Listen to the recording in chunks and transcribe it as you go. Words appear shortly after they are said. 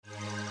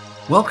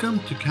Welcome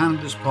to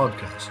Canada's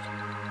podcast.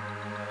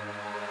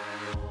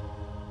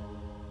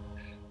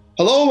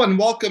 Hello and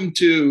welcome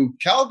to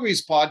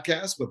Calgary's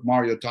podcast with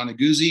Mario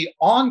Toneguzzi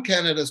on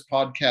Canada's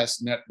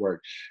Podcast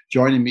Network.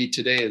 Joining me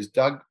today is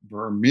Doug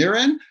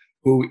Vermeuren,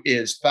 who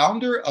is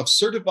founder of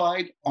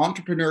Certified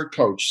Entrepreneur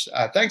Coach.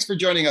 Thanks for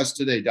joining us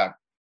today, Doug.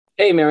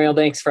 Hey, Mario,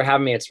 thanks for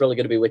having me. It's really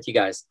good to be with you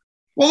guys.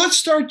 Well, let's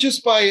start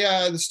just by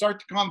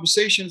start the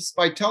conversations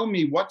by telling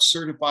me what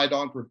Certified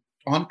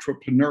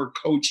Entrepreneur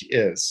Coach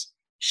is.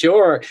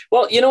 Sure.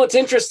 Well, it's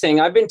interesting.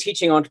 I've been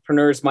teaching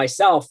entrepreneurs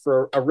myself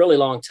for a really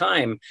long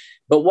time.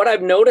 But what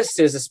I've noticed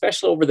is,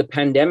 especially over the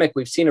pandemic,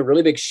 we've seen a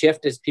really big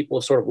shift as people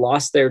have sort of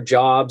lost their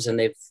jobs and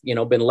they've,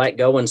 been let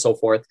go and so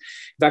forth.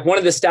 In fact, one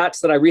of the stats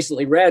that I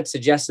recently read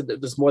suggested that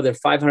there's more than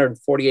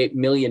 548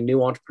 million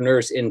new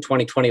entrepreneurs in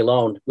 2020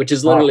 alone, which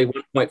is literally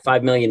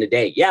 1.5 million a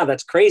day. Yeah,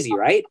 that's crazy,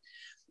 right?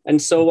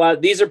 And so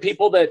these are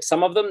people that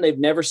some of them, they've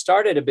never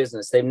started a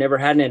business. They've never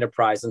had an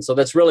enterprise. And so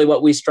that's really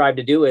what we strive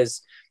to do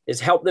is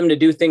help them to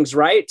do things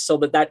right so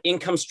that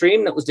income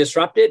stream that was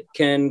disrupted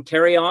can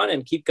carry on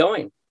and keep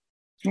going.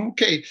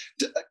 Okay.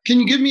 Can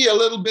you give me a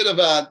little bit of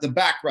the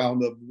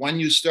background of when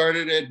you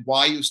started it,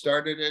 why you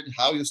started it,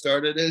 how you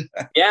started it?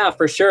 Yeah,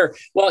 for sure.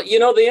 Well,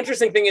 the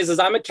interesting thing is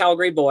I'm a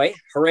Calgary boy.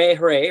 Hooray,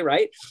 hooray,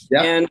 right?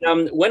 Yeah.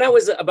 And when I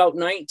was about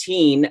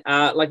 19,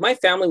 my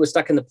family was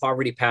stuck in the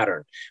poverty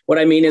pattern. What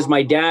I mean is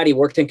my dad, he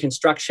worked in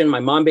construction. My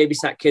mom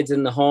babysat kids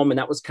in the home. And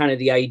that was kind of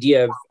the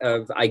idea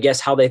of I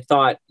guess, how they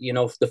thought,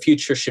 the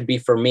future should be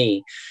for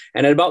me.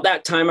 And at about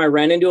that time, I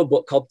ran into a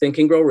book called Think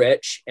and Grow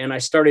Rich. And I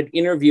started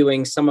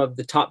interviewing some of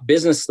the top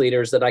business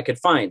leaders that I could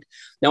find.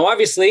 Now,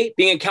 obviously,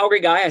 being a Calgary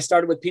guy, I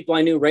started with people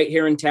I knew right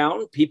here in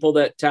town, people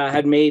that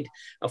had made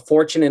a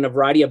fortune in a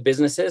variety of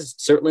businesses,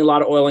 certainly a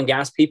lot of oil and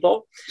gas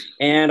people.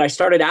 And I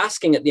started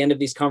asking at the end of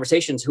these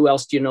conversations, who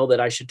else do you know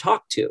that I should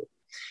talk to?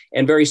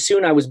 And very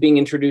soon I was being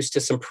introduced to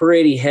some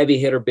pretty heavy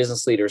hitter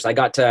business leaders. I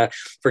got to,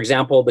 for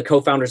example, the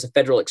co-founders of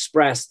Federal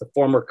Express, the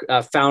former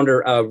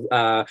founder of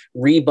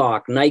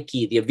Reebok,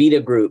 Nike, the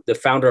Avita Group, the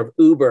founder of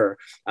Uber,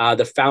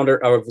 the founder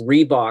of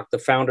Reebok, the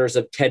founders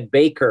of Ted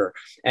Baker,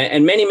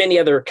 and many, many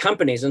other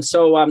companies. And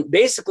so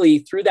basically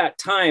through that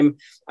time,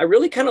 I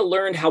really kind of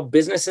learned how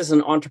businesses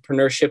and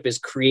entrepreneurship is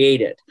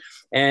created.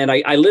 And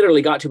I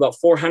literally got to about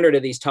 400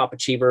 of these top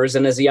achievers.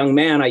 And as a young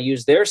man, I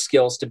used their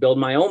skills to build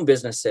my own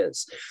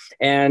businesses.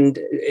 And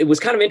it was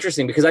kind of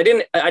interesting because I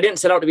didn't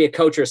set out to be a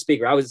coach or a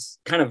speaker. I was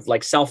kind of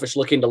like selfish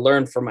looking to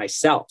learn for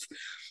myself.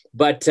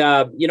 But,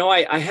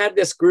 I had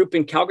this group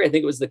in Calgary. I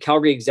think it was the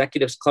Calgary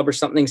Executives Club or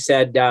something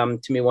said to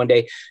me one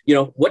day,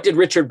 what did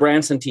Richard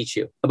Branson teach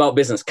you about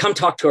business? Come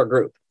talk to our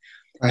group.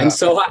 And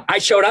so I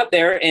showed up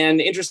there, and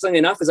interestingly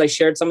enough, as I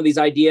shared some of these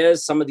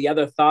ideas, some of the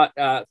other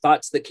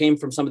thoughts that came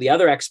from some of the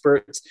other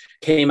experts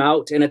came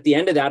out. And at the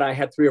end of that, I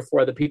had 3 or 4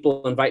 other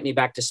people invite me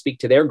back to speak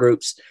to their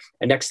groups.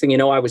 And next thing you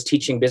know, I was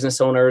teaching business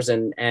owners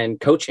and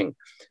coaching.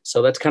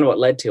 So that's kind of what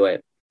led to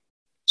it.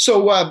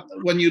 So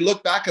when you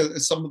look back at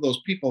some of those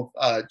people,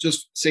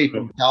 just say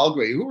from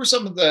Calgary, who were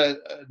some of the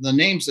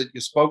names that you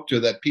spoke to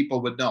that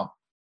people would know?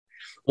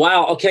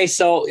 Wow. Okay.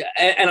 So,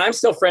 and I'm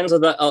still friends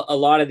with a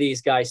lot of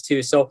these guys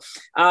too. So,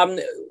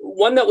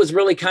 one that was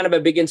really kind of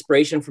a big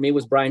inspiration for me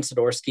was Brian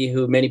Sadorsky,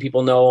 who many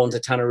people know owns a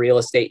ton of real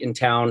estate in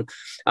town.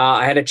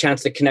 I had a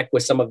chance to connect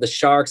with some of the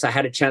sharks. I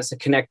had a chance to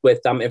connect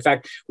with, in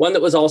fact, one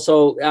that was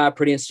also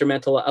pretty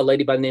instrumental, a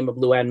lady by the name of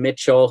Luann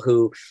Mitchell,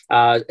 who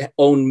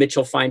owned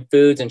Mitchell Fine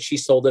Foods, and she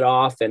sold it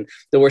off. And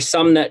there were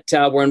some that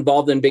were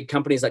involved in big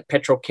companies like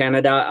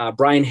Petro-Canada.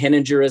 Brian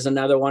Henninger is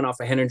another one off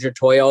of Henninger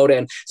Toyota.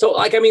 And so,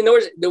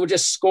 there were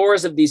just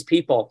scores of these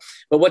people.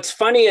 But what's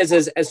funny is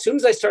as soon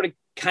as I started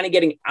kind of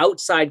getting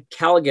outside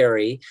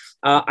Calgary,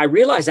 I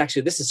realized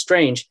actually, this is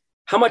strange,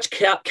 how much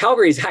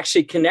Calgary is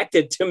actually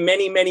connected to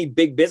many, many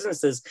big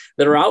businesses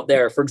that are out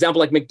there. For example,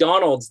 like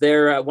McDonald's,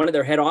 one of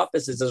their head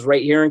offices is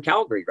right here in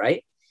Calgary,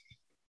 right?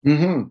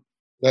 Mm-hmm.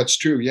 That's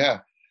true. Yeah.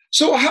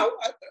 So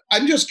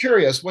I'm just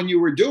curious, when you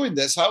were doing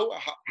this,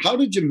 how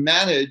did you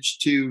manage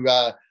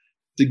to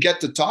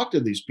get to talk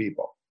to these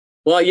people?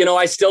 Well,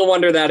 I still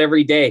wonder that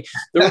every day.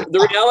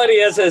 The reality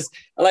is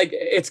like,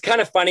 it's kind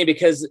of funny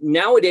because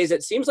nowadays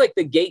it seems like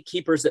the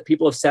gatekeepers that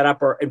people have set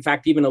up are, in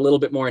fact, even a little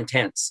bit more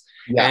intense.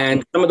 Yeah.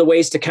 And some of the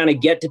ways to kind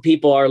of get to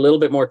people are a little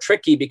bit more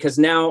tricky because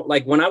now,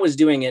 like when I was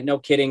doing it, no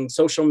kidding,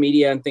 social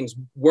media and things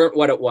weren't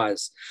what it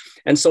was.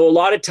 And so a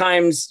lot of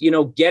times,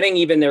 getting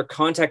even their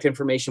contact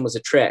information was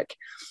a trick.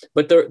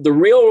 But the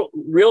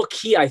real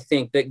key, I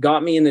think, that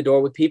got me in the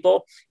door with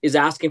people is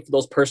asking for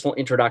those personal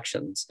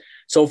introductions.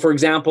 So, for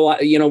example,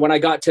 when I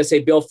got to, say,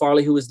 Bill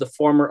Farley, who was the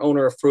former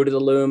owner of Fruit of the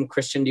Loom,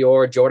 Christian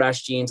Dior,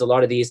 Jordache Jeans, a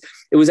lot of these,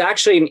 it was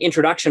actually an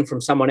introduction from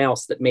someone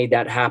else that made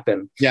that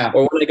happen. Yeah.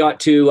 Or when I got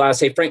to,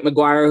 say, Frank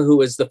McGuire, who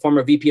was the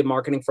former VP of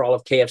marketing for all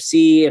of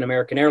KFC and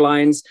American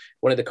Airlines,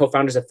 one of the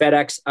co-founders of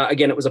FedEx.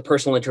 Again, it was a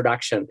personal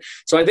introduction.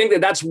 So I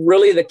think that's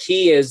really the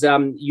key is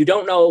you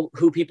don't know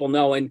who people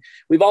know. And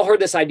we've all heard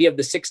this idea of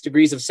the 6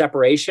 degrees of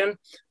separation.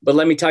 But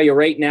let me tell you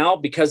right now,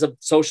 because of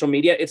social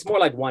media, it's more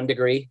like 1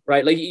 degree,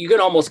 right? Like you can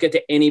almost get to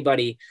to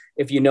anybody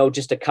if you know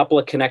just a couple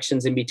of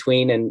connections in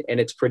between, and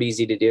it's pretty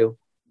easy to do.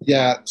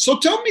 Yeah. So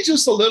tell me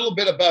just a little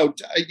bit about,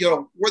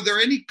 were there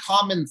any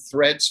common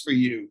threads for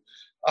you,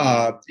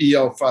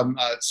 from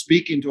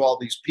speaking to all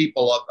these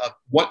people of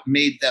what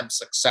made them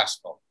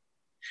successful?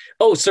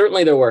 Oh,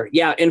 certainly there were.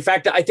 Yeah. In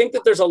fact, I think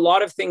that there's a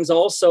lot of things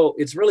also.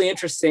 It's really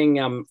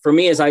interesting for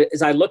me as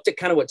I looked at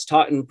kind of what's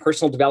taught in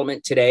personal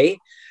development today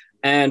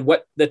and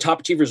what the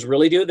top achievers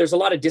really do. There's a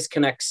lot of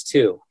disconnects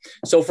too.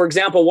 So for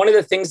example, one of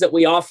the things that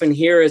we often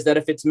hear is that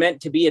if it's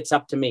meant to be, it's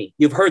up to me.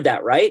 You've heard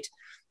that, right?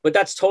 But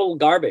that's total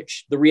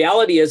garbage. The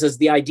reality is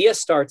the idea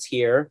starts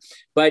here.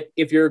 But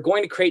if you're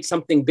going to create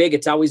something big,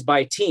 it's always by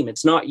a team.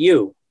 It's not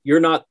you. You're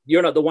not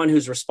the one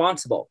who's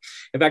responsible.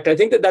 In fact, I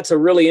think that that's a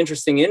really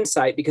interesting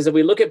insight, because if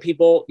we look at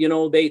people,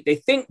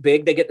 they think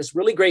big, they get this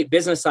really great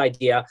business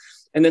idea,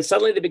 and then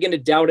suddenly they begin to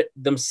doubt it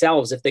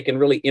themselves if they can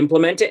really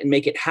implement it and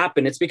make it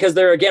happen. It's because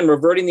they're, again,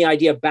 reverting the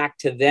idea back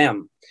to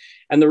them.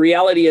 And the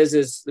reality is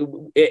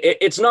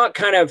it's not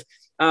kind of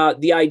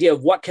the idea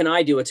of what can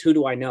I do? It's who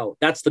do I know?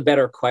 That's the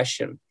better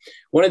question.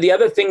 One of the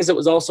other things that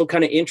was also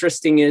kind of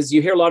interesting is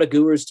you hear a lot of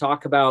gurus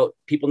talk about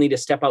people need to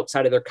step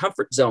outside of their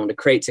comfort zone to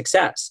create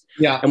success.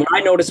 Yeah. And what I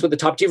noticed with the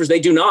top achievers, they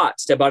do not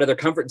step out of their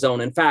comfort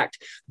zone. In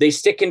fact, they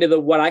stick into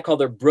what I call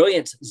their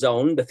brilliance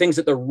zone, the things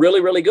that they're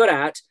really, really good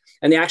at,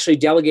 and they actually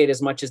delegate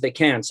as much as they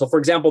can. So for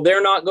example,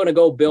 they're not going to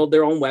go build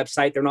their own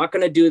website. They're not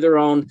going to do their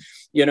own,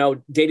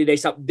 day-to-day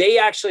stuff. They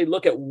actually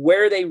look at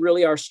where they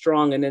really are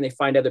strong, and then they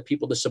find other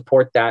people to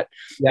support that.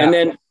 Yeah. And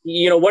then,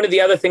 one of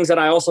the other things that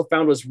I also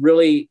found was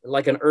really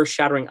like an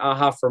earth-shattering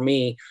aha for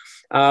me.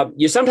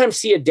 You sometimes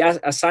see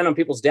a sign on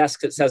people's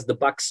desks that says the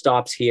buck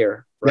stops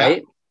here,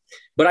 right? Yeah.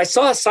 But I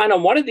saw a sign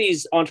on one of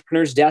these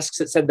entrepreneurs' desks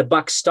that said the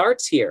buck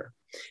starts here.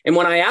 And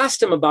when I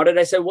asked him about it,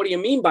 I said, what do you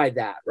mean by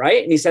that?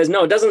 Right. And he says,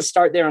 no, it doesn't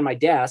start there on my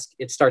desk.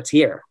 It starts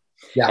here.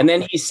 Yeah. And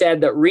then he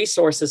said that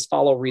resources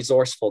follow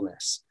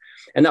resourcefulness.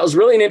 And that was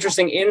really an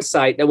interesting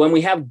insight, that when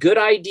we have good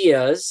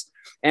ideas,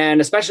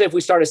 and especially if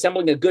we start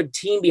assembling a good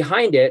team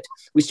behind it,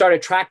 we start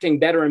attracting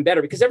better and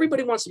better, because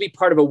everybody wants to be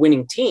part of a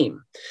winning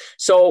team.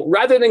 So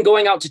rather than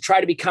going out to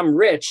try to become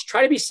rich,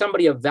 try to be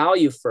somebody of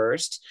value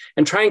first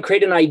and try and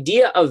create an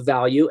idea of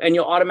value, and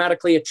you'll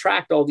automatically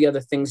attract all the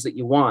other things that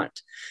you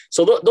want.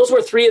 So those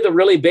were three of the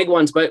really big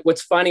ones. But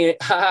what's funny,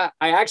 I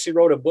actually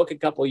wrote a book a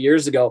couple of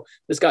years ago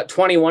that's got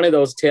 21 of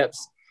those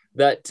tips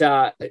that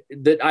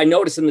I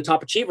noticed in the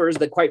top achievers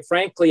that, quite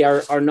frankly,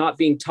 are not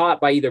being taught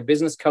by either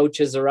business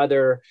coaches or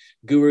other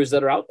gurus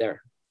that are out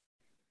there.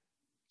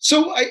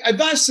 So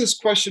I've asked this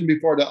question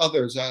before to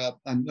others.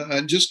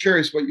 I'm just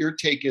curious what your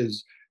take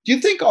is. Do you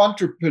think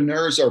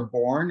entrepreneurs are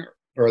born,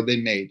 or are they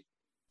made?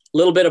 A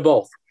little bit of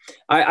both.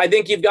 I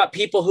think you've got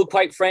people who,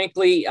 quite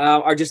frankly,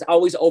 are just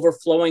always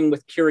overflowing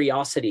with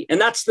curiosity.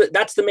 And that's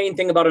the main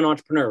thing about an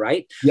entrepreneur,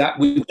 right? Yeah.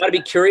 We've got to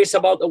be curious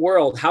about the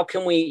world. How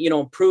can we,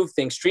 improve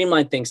things,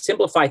 streamline things,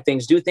 simplify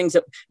things, do things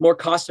in more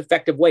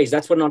cost-effective ways?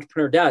 That's what an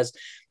entrepreneur does.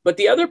 But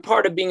the other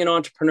part of being an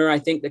entrepreneur, I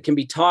think, that can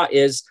be taught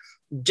is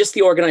just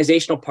the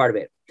organizational part of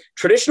it.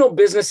 Traditional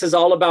business is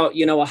all about,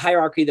 a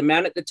hierarchy. The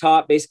man at the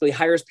top basically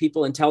hires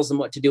people and tells them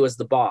what to do as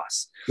the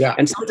boss. Yeah.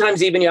 And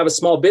sometimes even you have a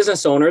small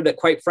business owner that,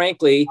 quite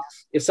frankly,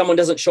 if someone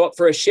doesn't show up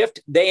for a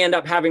shift, they end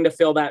up having to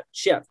fill that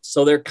shift.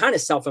 So they're kind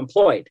of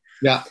self-employed.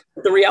 Yeah.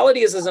 But the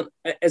reality is,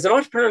 as an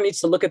entrepreneur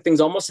needs to look at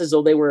things almost as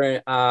though they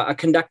were a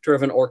conductor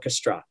of an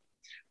orchestra.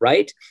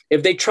 Right?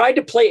 If they tried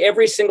to play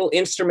every single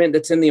instrument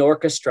that's in the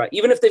orchestra,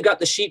 even if they've got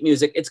the sheet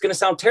music, it's going to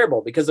sound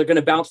terrible, because they're going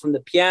to bounce from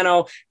the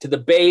piano to the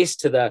bass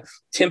to the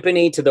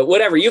timpani to the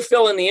whatever. You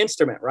fill in the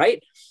instrument,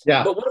 right?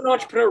 Yeah. But what an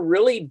entrepreneur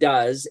really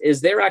does is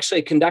they're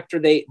actually a conductor.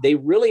 They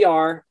really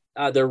are.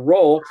 Their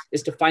role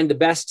is to find the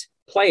best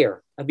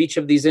player of each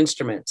of these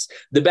instruments,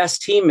 the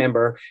best team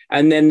member,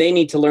 and then they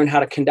need to learn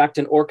how to conduct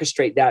and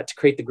orchestrate that to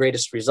create the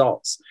greatest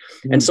results.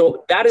 Mm-hmm. And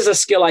so that is a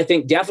skill, I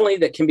think, definitely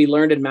that can be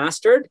learned and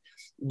mastered.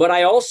 But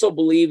I also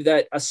believe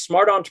that a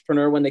smart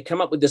entrepreneur, when they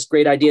come up with this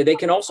great idea, they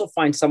can also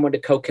find someone to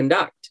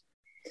co-conduct.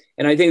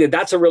 And I think that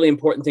that's a really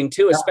important thing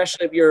too,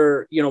 especially if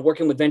you're,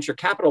 working with venture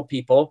capital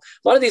people.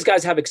 A lot of these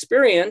guys have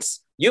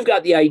experience. You've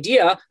got the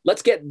idea.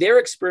 Let's get their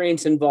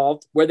experience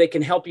involved, where they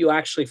can help you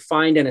actually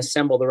find and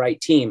assemble the right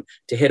team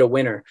to hit a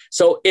winner.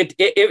 So if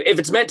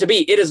it's meant to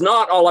be, it is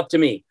not all up to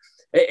me.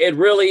 It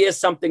really is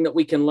something that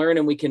we can learn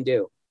and we can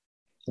do.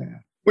 Yeah.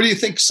 What do you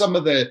think some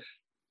of the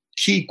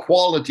key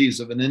qualities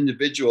of an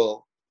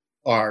individual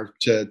are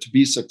to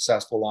be a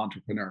successful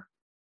entrepreneur?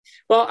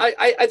 Well,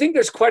 I think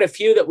there's quite a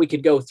few that we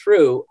could go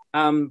through.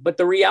 But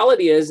the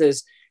reality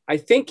is I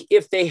think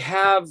if they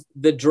have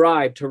the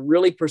drive to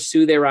really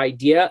pursue their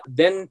idea,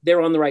 then they're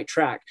on the right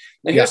track.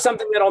 Now, here's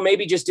something that I'll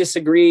maybe just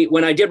disagree.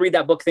 When I did read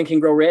that book, Think and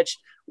Grow Rich,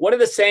 one of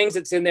the sayings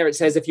that's in there, it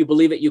says, if you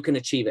believe it, you can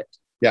achieve it.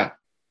 Yeah.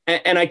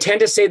 And I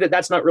tend to say that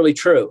that's not really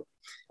true.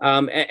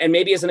 And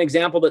maybe as an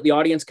example that the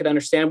audience could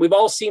understand, we've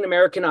all seen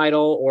American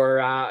Idol or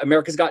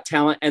America's Got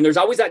Talent. And there's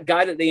always that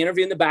guy that they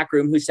interview in the back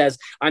room who says,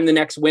 I'm the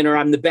next winner.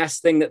 I'm the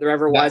best thing that there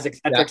ever was, et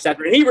cetera, et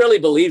cetera. And he really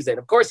believes it.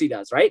 Of course he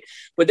does, right?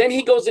 But then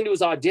he goes into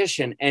his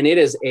audition and it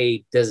is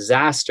a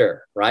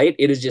disaster, right?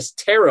 It is just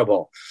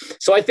terrible.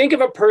 So I think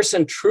if a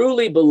person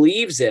truly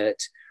believes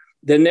it,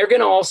 then they're going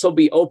to also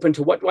be open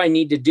to what do I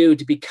need to do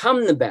to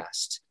become the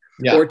best.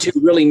 Or to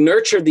really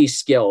nurture these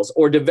skills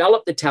or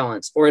develop the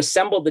talents or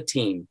assemble the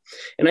team.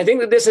 And I think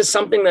that this is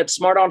something that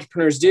smart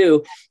entrepreneurs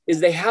do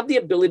is they have the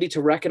ability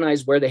to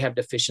recognize where they have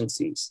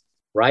deficiencies,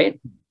 right?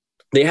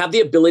 They have the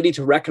ability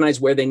to recognize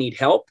where they need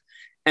help.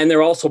 And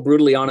they're also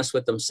brutally honest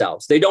with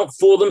themselves. They don't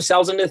fool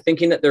themselves into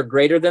thinking that they're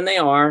greater than they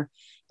are.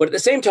 But at the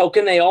same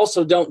token, they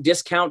also don't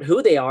discount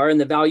who they are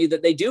and the value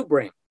that they do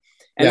bring.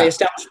 And they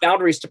establish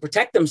boundaries to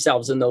protect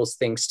themselves in those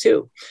things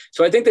too.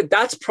 So I think that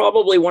that's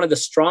probably one of the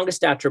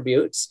strongest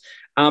attributes.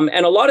 And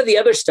a lot of the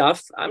other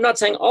stuff, I'm not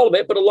saying all of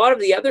it, but a lot of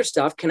the other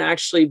stuff can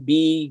actually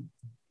be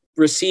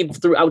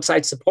received through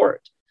outside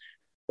support,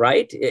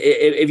 right?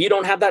 If you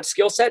don't have that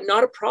skill set,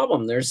 not a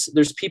problem.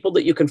 There's people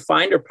that you can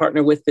find or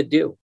partner with that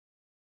do.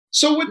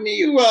 So when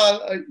you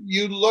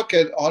look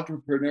at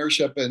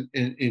entrepreneurship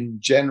in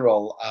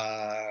general,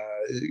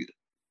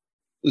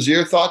 is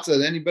your thoughts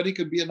that anybody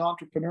could be an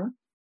entrepreneur?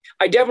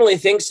 I definitely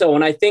think so.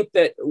 And I think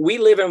that we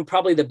live in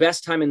probably the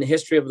best time in the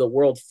history of the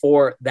world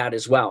for that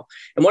as well.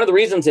 And one of the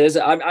reasons is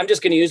I'm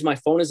just going to use my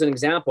phone as an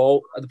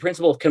example of the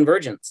principle of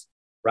convergence.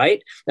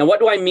 Right? Now, what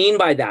do I mean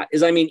by that?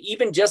 Is I mean,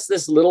 even just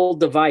this little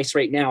device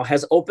right now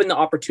has opened the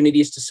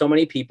opportunities to so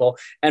many people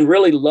and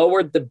really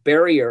lowered the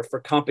barrier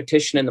for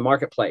competition in the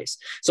marketplace.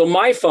 So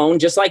my phone,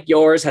 just like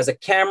yours, has a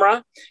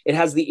camera. It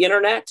has the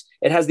internet.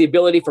 It has the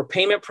ability for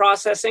payment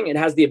processing. It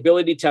has the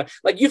ability to,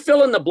 like, you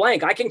fill in the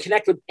blank. I can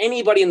connect with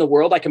anybody in the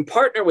world. I can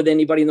partner with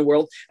anybody in the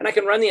world, and I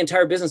can run the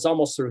entire business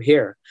almost through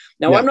here.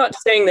 Now, I'm not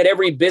saying that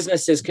every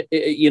business is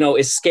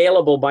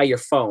scalable by your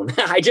phone.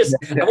 I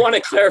want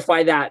to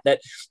clarify that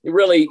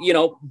really,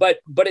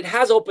 but it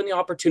has opened the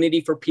opportunity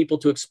for people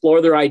to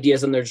explore their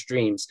ideas and their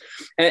dreams.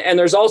 And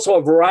there's also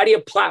a variety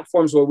of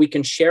platforms where we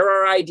can share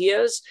our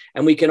ideas,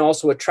 and we can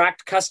also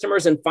attract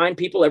customers and find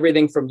people,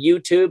 everything from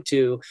YouTube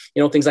to,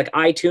 things like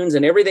iTunes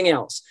and everything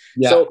else.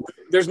 So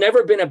there's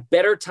never been a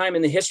better time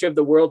in the history of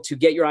the world to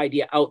get your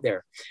idea out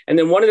there. And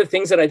then one of the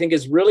things that I think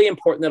is really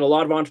important that a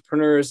lot of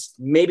entrepreneurs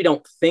maybe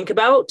don't think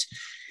about,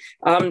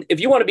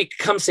 if you want to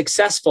become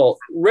successful,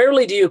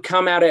 rarely do you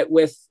come at it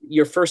with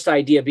your first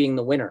idea being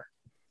the winner.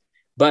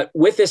 But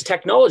with this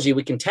technology,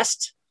 we can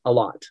test a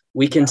lot.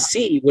 We can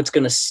see what's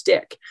going to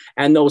stick.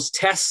 And those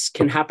tests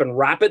can happen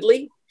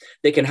rapidly.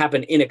 They can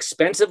happen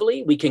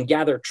inexpensively. We can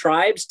gather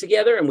tribes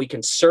together and we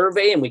can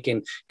survey and we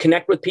can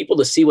connect with people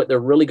to see what they're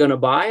really going to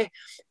buy.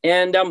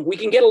 And we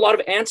can get a lot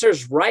of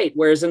answers right.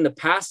 Whereas in the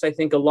past, I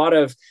think a lot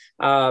of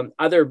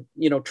other,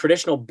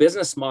 traditional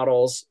business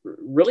models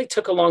really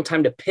took a long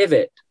time to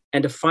pivot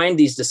and to find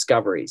these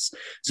discoveries.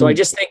 So I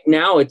just think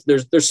now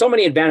there's so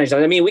many advantages.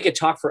 I mean, we could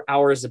talk for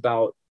hours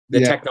about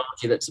the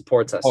technology that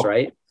supports us,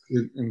 right?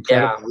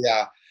 Incredible.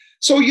 Yeah.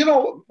 So,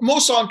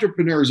 most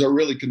entrepreneurs are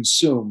really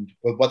consumed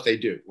with what they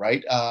do,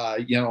 right?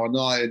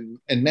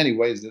 In many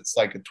ways, it's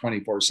like a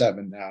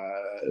 24/7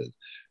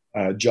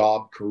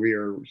 job,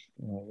 career,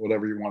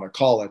 whatever you want to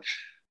call it.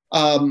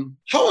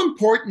 How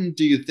important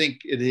do you think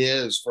it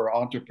is for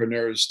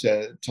entrepreneurs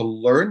to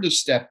learn to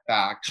step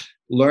back,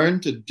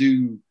 learn to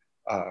do,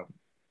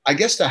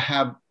 to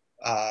have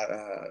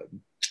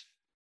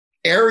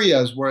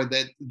areas where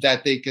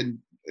that they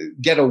can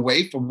get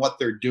away from what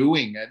they're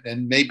doing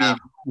and maybe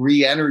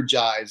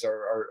re-energize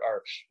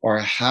or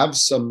have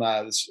some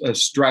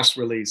stress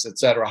release,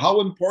 etc.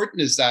 How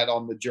important is that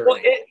on the journey? Well,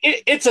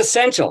 it's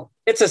essential.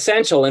 It's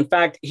essential. In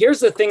fact, here's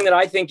the thing that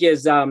I think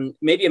is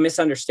maybe a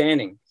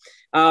misunderstanding.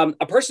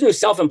 A person who's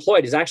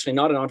self-employed is actually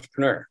not an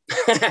entrepreneur.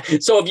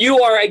 So if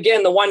you are,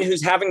 again, the one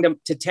who's having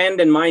to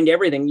tend and mind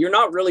everything, you're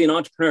not really an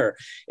entrepreneur.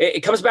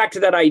 It comes back to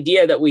that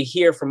idea that we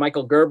hear from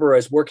Michael Gerber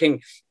as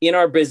working in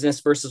our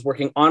business versus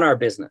working on our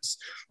business.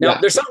 Now,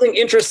 there's something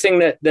interesting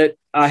that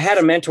I had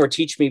a mentor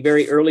teach me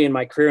very early in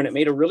my career, and it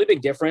made a really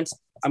big difference.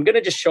 I'm going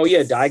to just show you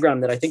a diagram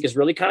that I think is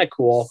really kind of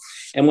cool.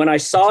 And when I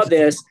saw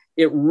this,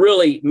 it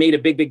really made a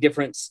big, big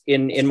difference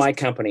in my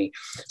company.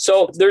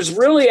 So there's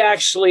really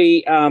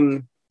actually...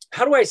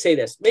 how do I say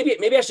this?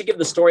 Maybe I should give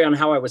the story on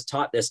how I was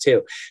taught this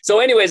too. So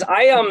anyways,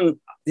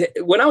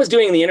 when I was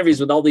doing the interviews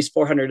with all these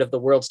 400 of the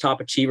world's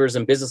top achievers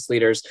and business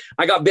leaders,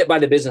 I got bit by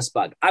the business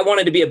bug. I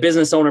wanted to be a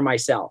business owner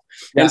myself.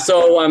 Yeah. And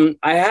so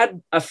I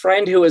had a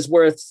friend who was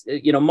worth,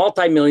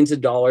 multi-millions of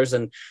dollars.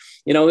 And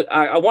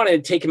I wanted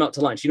to take him out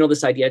to lunch.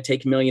 This idea, I'd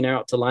take a millionaire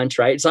out to lunch,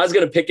 right? So I was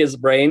going to pick his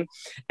brain.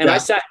 And I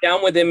sat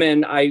down with him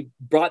and I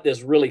brought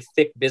this really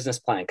thick business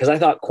plan because I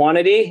thought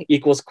quantity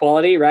equals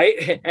quality,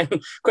 right?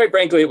 And quite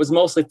frankly, it was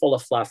mostly full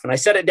of fluff. And I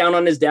set it down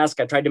on his desk.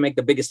 I tried to make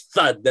the biggest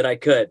thud that I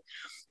could.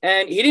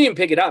 And he didn't even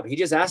pick it up. He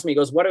just asked me, he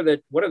goes, what are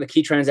the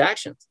key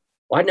transactions?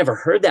 Well, I'd never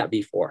heard that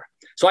before.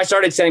 So I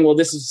started saying, well,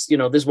 this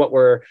is what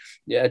we're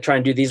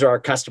trying to do. These are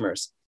our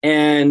customers.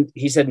 And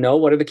he said, no,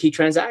 what are the key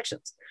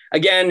transactions?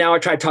 Again, now I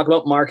try to talk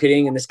about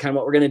marketing and this is kind of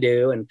what we're going to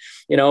do. And,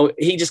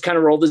 he just kind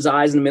of rolled his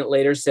eyes and a minute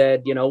later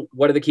said,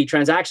 what are the key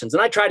transactions?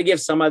 And I tried to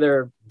give some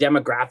other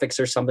demographics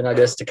or something like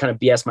this to kind of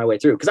BS my way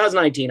through because I was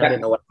 19. I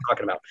didn't know what I'm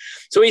talking about.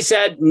 So he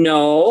said,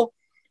 no,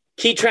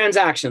 key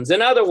transactions.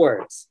 In other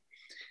words,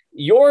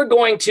 you're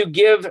going to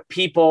give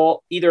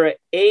people either an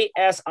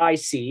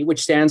ASIC,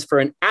 which stands for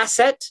an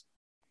asset,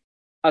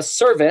 a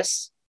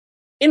service,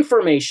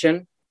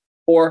 information,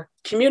 or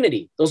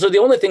community. Those are the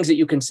only things that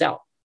you can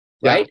sell,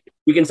 right?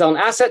 You can sell an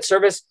asset,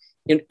 service,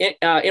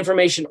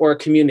 information, or a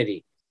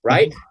community,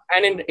 right? Mm-hmm.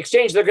 And in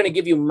exchange, they're going to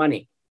give you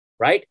money,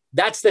 right?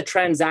 That's the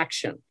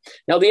transaction.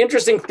 Now, the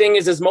interesting thing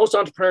is most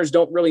entrepreneurs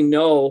don't really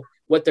know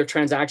what their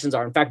transactions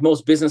are. In fact,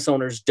 most business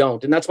owners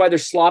don't. And that's why they're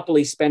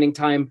sloppily spending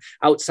time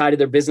outside of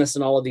their business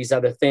and all of these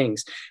other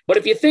things. But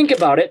if you think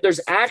about it,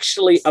 there's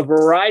actually a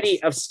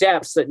variety of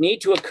steps that need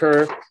to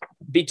occur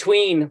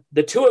between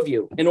the two of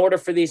you in order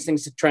for these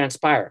things to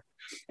transpire.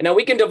 And now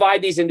we can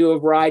divide these into a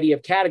variety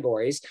of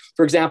categories.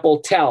 For example,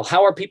 tell.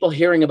 How are people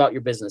hearing about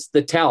your business?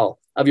 The tell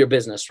of your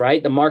business,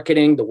 right? The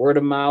marketing, the word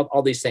of mouth,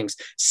 all these things.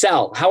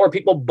 Sell. How are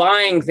people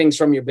buying things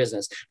from your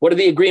business? What do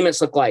the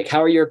agreements look like?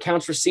 How are your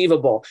accounts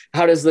receivable?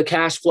 How does the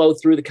cash flow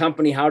through the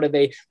company? How do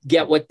they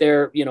get what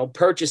they're,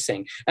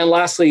 purchasing? And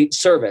lastly,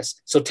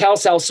 service. So tell,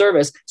 sell,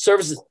 service.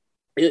 Services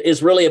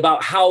is really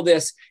about how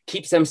this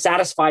keeps them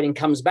satisfied and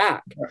comes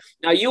back.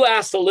 Now, you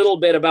asked a little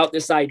bit about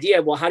this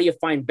idea. Well, how do you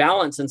find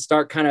balance and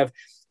start kind of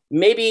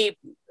maybe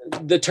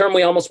the term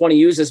we almost want to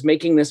use is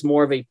making this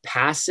more of a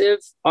passive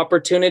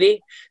opportunity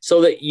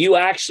so that you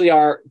actually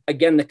are,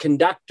 again, the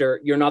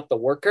conductor, you're not the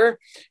worker.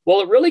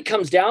 Well, it really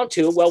comes down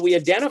to, we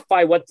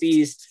identify what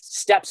these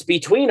steps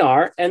between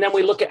are, and then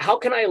we look at how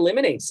can I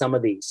eliminate some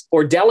of these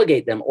or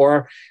delegate them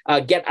or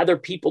get other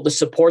people to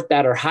support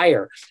that or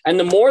hire. And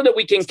the more that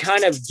we can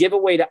kind of give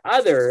away to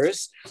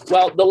others,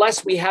 the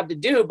less we have to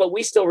do, but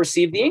we still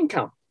receive the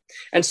income.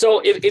 And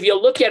so if you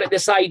look at it,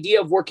 this idea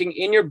of working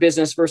in your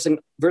business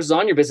versus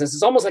on your business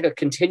is almost like a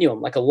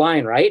continuum, like a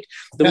line, right?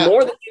 The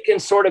more that you can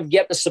sort of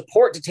get the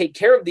support to take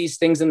care of these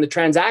things in the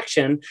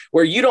transaction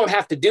where you don't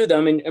have to do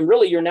them. And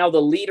really, you're now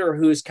the leader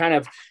who's kind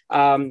of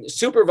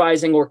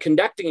supervising or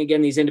conducting,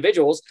 again, these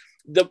individuals,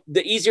 the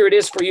easier it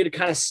is for you to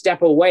kind of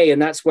step away.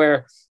 And that's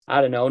where,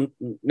 I don't know,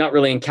 not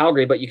really in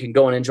Calgary, but you can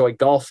go and enjoy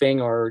golfing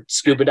or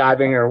scuba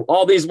diving or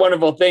all these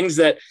wonderful things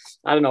that,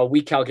 I don't know,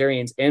 we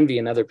Calgarians envy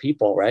in other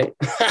people, right?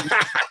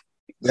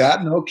 Yeah,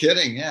 no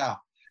kidding. Yeah.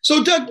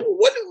 So, Doug,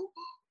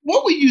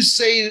 what would you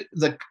say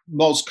the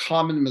most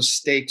common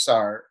mistakes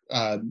are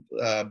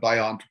by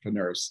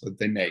entrepreneurs that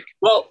they make?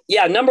 Well,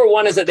 yeah, number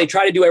one is that they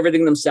try to do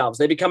everything themselves.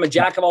 They become a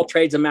jack of all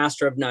trades, a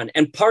master of none.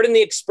 And pardon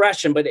the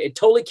expression, but it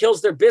totally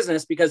kills their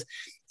business because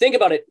think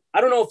about it.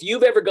 I don't know if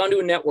you've ever gone to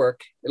a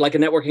network, like a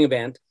networking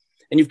event,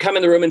 and you've come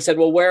in the room and said,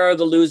 well, where are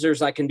the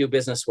losers I can do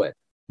business with?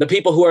 The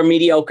people who are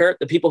mediocre,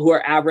 the people who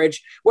are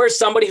average, where's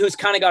somebody who's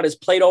kind of got his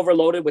plate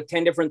overloaded with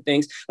 10 different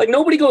things? Like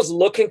nobody goes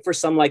looking for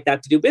someone like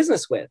that to do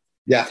business with.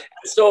 Yeah.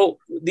 So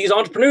these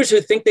entrepreneurs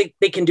who think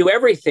they can do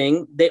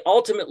everything, they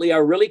ultimately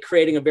are really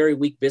creating a very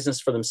weak business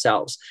for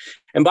themselves.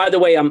 And by the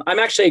way, I'm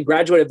actually a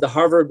graduate of the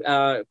Harvard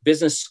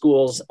Business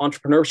School's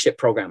entrepreneurship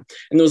program.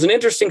 And there was an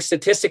interesting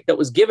statistic that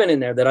was given in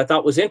there that I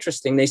thought was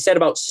interesting. They said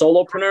about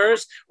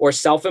solopreneurs or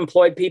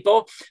self-employed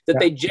people that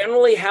they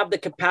generally have the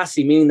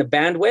capacity, meaning the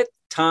bandwidth,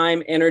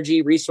 time,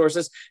 energy,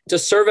 resources to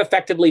serve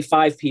effectively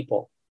 5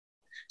 people.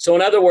 So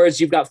in other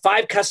words, you've got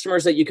 5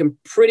 customers that you can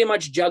pretty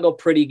much juggle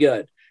pretty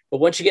good. But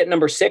once you get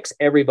number 6,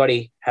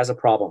 everybody has a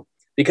problem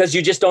because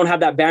you just don't have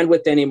that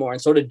bandwidth anymore.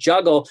 And so to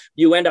juggle,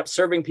 you end up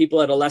serving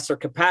people at a lesser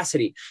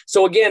capacity.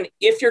 So again,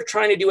 if you're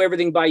trying to do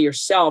everything by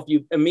yourself,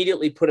 you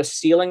immediately put a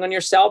ceiling on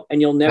yourself and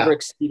you'll never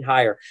exceed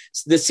higher.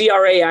 So the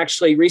CRA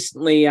actually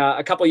recently,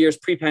 a couple of years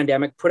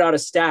pre-pandemic, put out a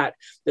stat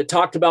that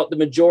talked about the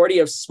majority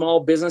of small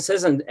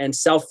businesses and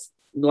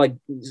like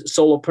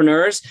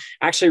solopreneurs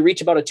actually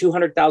reach about a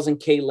 200,000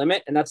 K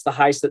limit. And that's the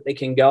highest that they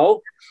can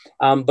go.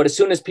 But as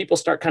soon as people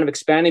start kind of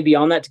expanding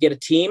beyond that to get a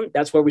team,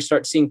 that's where we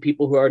start seeing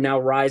people who are now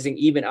rising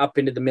even up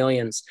into the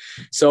millions.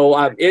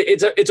 So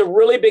it's a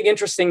really big,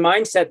 interesting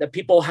mindset that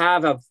people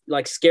have of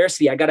like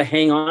scarcity. I got to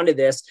hang on to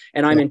this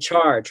and I'm in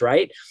charge,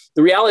 right?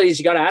 The reality is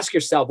you got to ask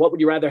yourself, what would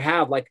you rather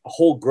have, like a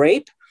whole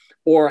grape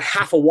or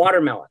half a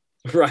watermelon?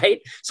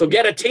 Right. So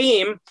get a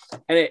team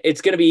and it's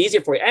going to be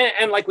easier for you.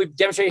 And like we've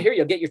demonstrated here,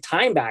 you'll get your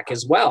time back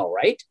as well.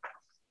 Right.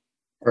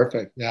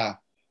 Perfect. Yeah.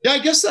 Yeah. I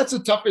guess that's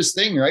the toughest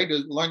thing, right?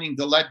 Is learning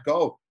to let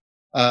go,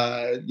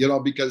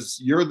 because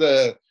you're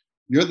the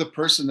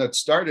person that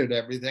started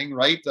everything,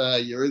 right?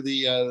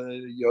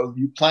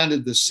 You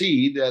planted the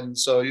seed. And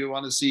so you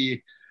want to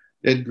see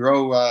it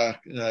grow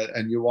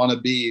and you want to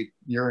be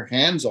your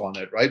hands on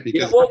it, right?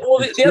 Because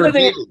the other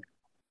thing.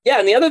 Yeah.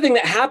 And the other thing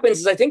that happens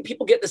is I think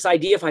people get this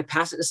idea if I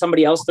pass it to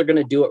somebody else, they're going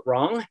to do it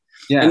wrong.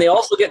 Yeah. And they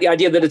also get the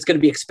idea that it's going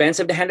to be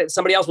expensive to hand it to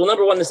somebody else. Well,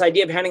 number one, this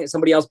idea of handing it to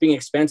somebody else being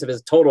expensive is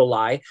a total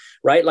lie,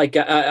 right? Like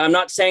I'm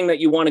not saying that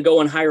you want to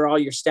go and hire all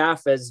your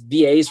staff as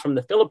VAs from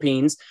the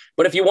Philippines,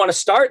 but if you want to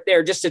start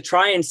there just to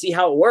try and see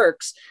how it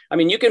works, I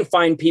mean, you can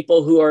find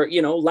people who are,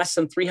 less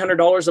than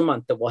 $300 a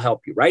month that will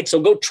help you, right? So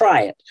go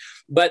try it.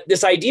 But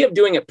this idea of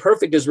doing it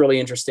perfect is really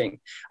interesting.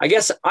 I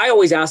guess I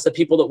always ask the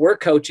people that we're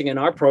coaching in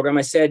our program,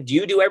 I said, do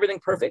you do everything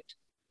perfect?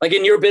 Like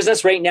in your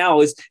business right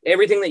now, is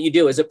everything that you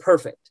do, is it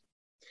perfect?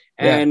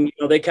 And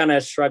they kind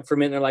of shrug for a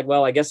minute. And they're like,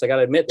 well, I guess I got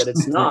to admit that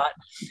it's not.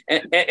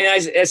 and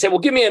I said, well,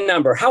 give me a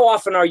number. How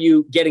often are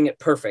you getting it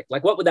perfect?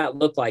 Like, what would that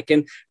look like?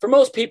 And for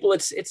most people,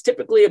 it's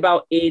typically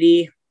about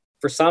 80,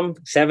 for some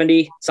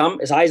 70, some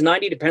as high as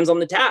 90, depends on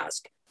the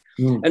task.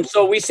 And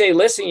so we say,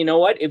 listen, you know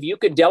what? If you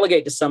could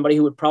delegate to somebody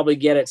who would probably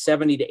get it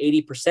 70 to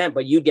 80%,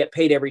 but you'd get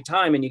paid every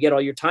time and you get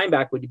all your time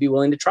back, would you be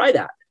willing to try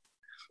that?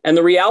 And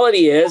the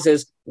reality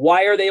is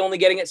why are they only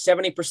getting it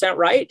 70%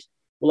 right?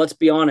 Well, let's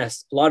be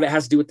honest. A lot of it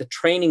has to do with the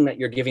training that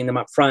you're giving them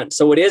up front.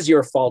 So it is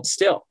your fault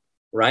still,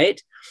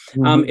 right?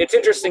 It's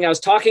interesting. I was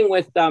talking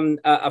with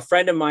a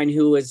friend of mine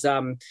who is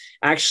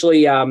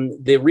actually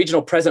the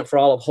regional president for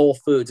all of Whole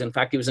Foods. In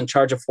fact, he was in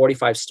charge of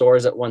 45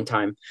 stores at one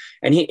time.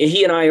 And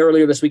he and I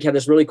earlier this week had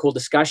this really cool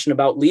discussion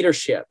about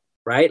leadership,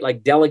 right?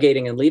 Like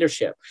delegating and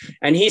leadership.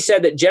 And he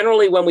said that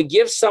generally when we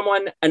give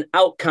someone an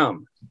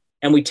outcome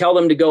and we tell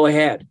them to go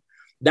ahead,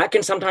 that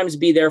can sometimes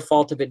be their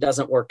fault if it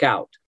doesn't work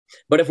out.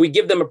 But if we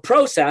give them a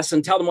process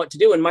and tell them what to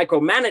do and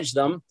micromanage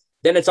them,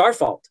 then it's our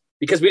fault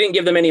because we didn't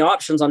give them any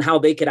options on how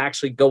they could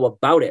actually go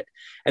about it.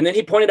 And then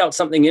he pointed out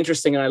something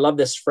interesting, and I love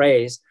this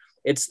phrase.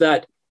 It's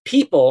that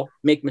people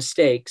make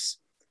mistakes,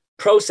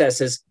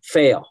 processes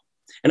fail.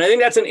 And I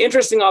think that's an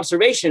interesting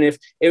observation.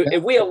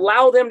 If we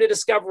allow them to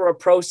discover a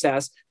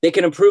process, they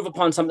can improve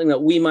upon something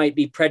that we might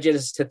be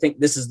prejudiced to think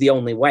this is the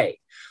only way.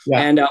 Yeah.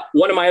 And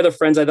one of my other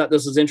friends, I thought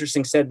this was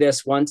interesting, said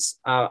this once.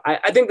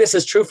 I think this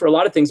is true for a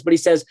lot of things, but he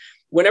says,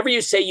 whenever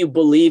you say you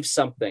believe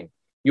something,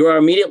 you are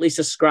immediately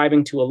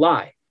subscribing to a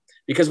lie.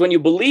 Because when you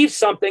believe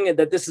something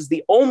that this is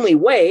the only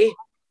way,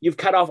 you've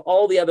cut off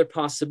all the other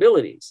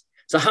possibilities.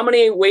 So how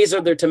many ways are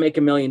there to make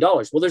 $1 million?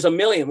 Well, there's a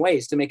million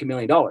ways to make $1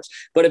 million.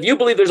 But if you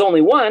believe there's only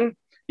one,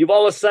 you've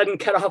all of a sudden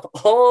cut off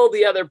all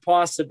the other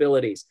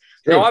possibilities.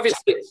 True. Now,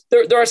 obviously,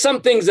 there are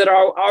some things that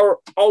are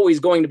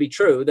always going to be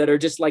true, that are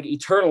just like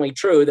eternally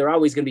true. They're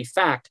always going to be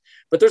fact.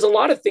 But there's a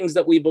lot of things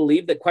that we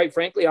believe that, quite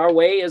frankly, our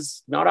way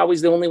is not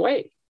always the only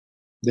way.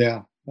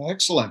 Yeah,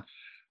 excellent.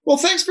 Well,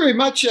 thanks very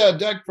much,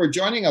 Doug, for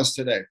joining us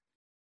today.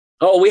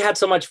 Oh, we had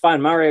so much fun.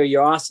 Mario,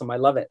 you're awesome. I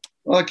love it.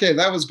 Okay,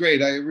 that was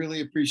great. I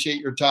really appreciate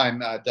your time,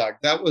 Doug.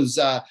 That was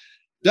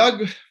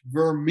Doug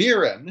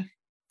Vermeeren.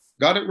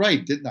 Got it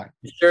right, didn't I?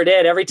 Sure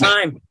did, every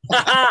time.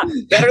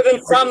 Better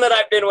than some that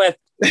I've been with.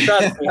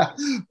 Trust me.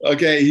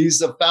 Okay, he's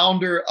the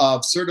founder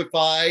of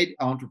Certified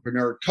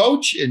Entrepreneur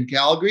Coach in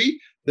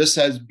Calgary. This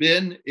has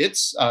been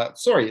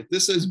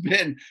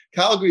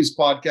Calgary's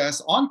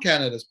podcast on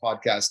Canada's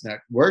Podcast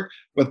Network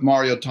with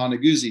Mario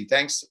Toneguzzi.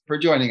 Thanks for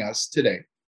joining us today.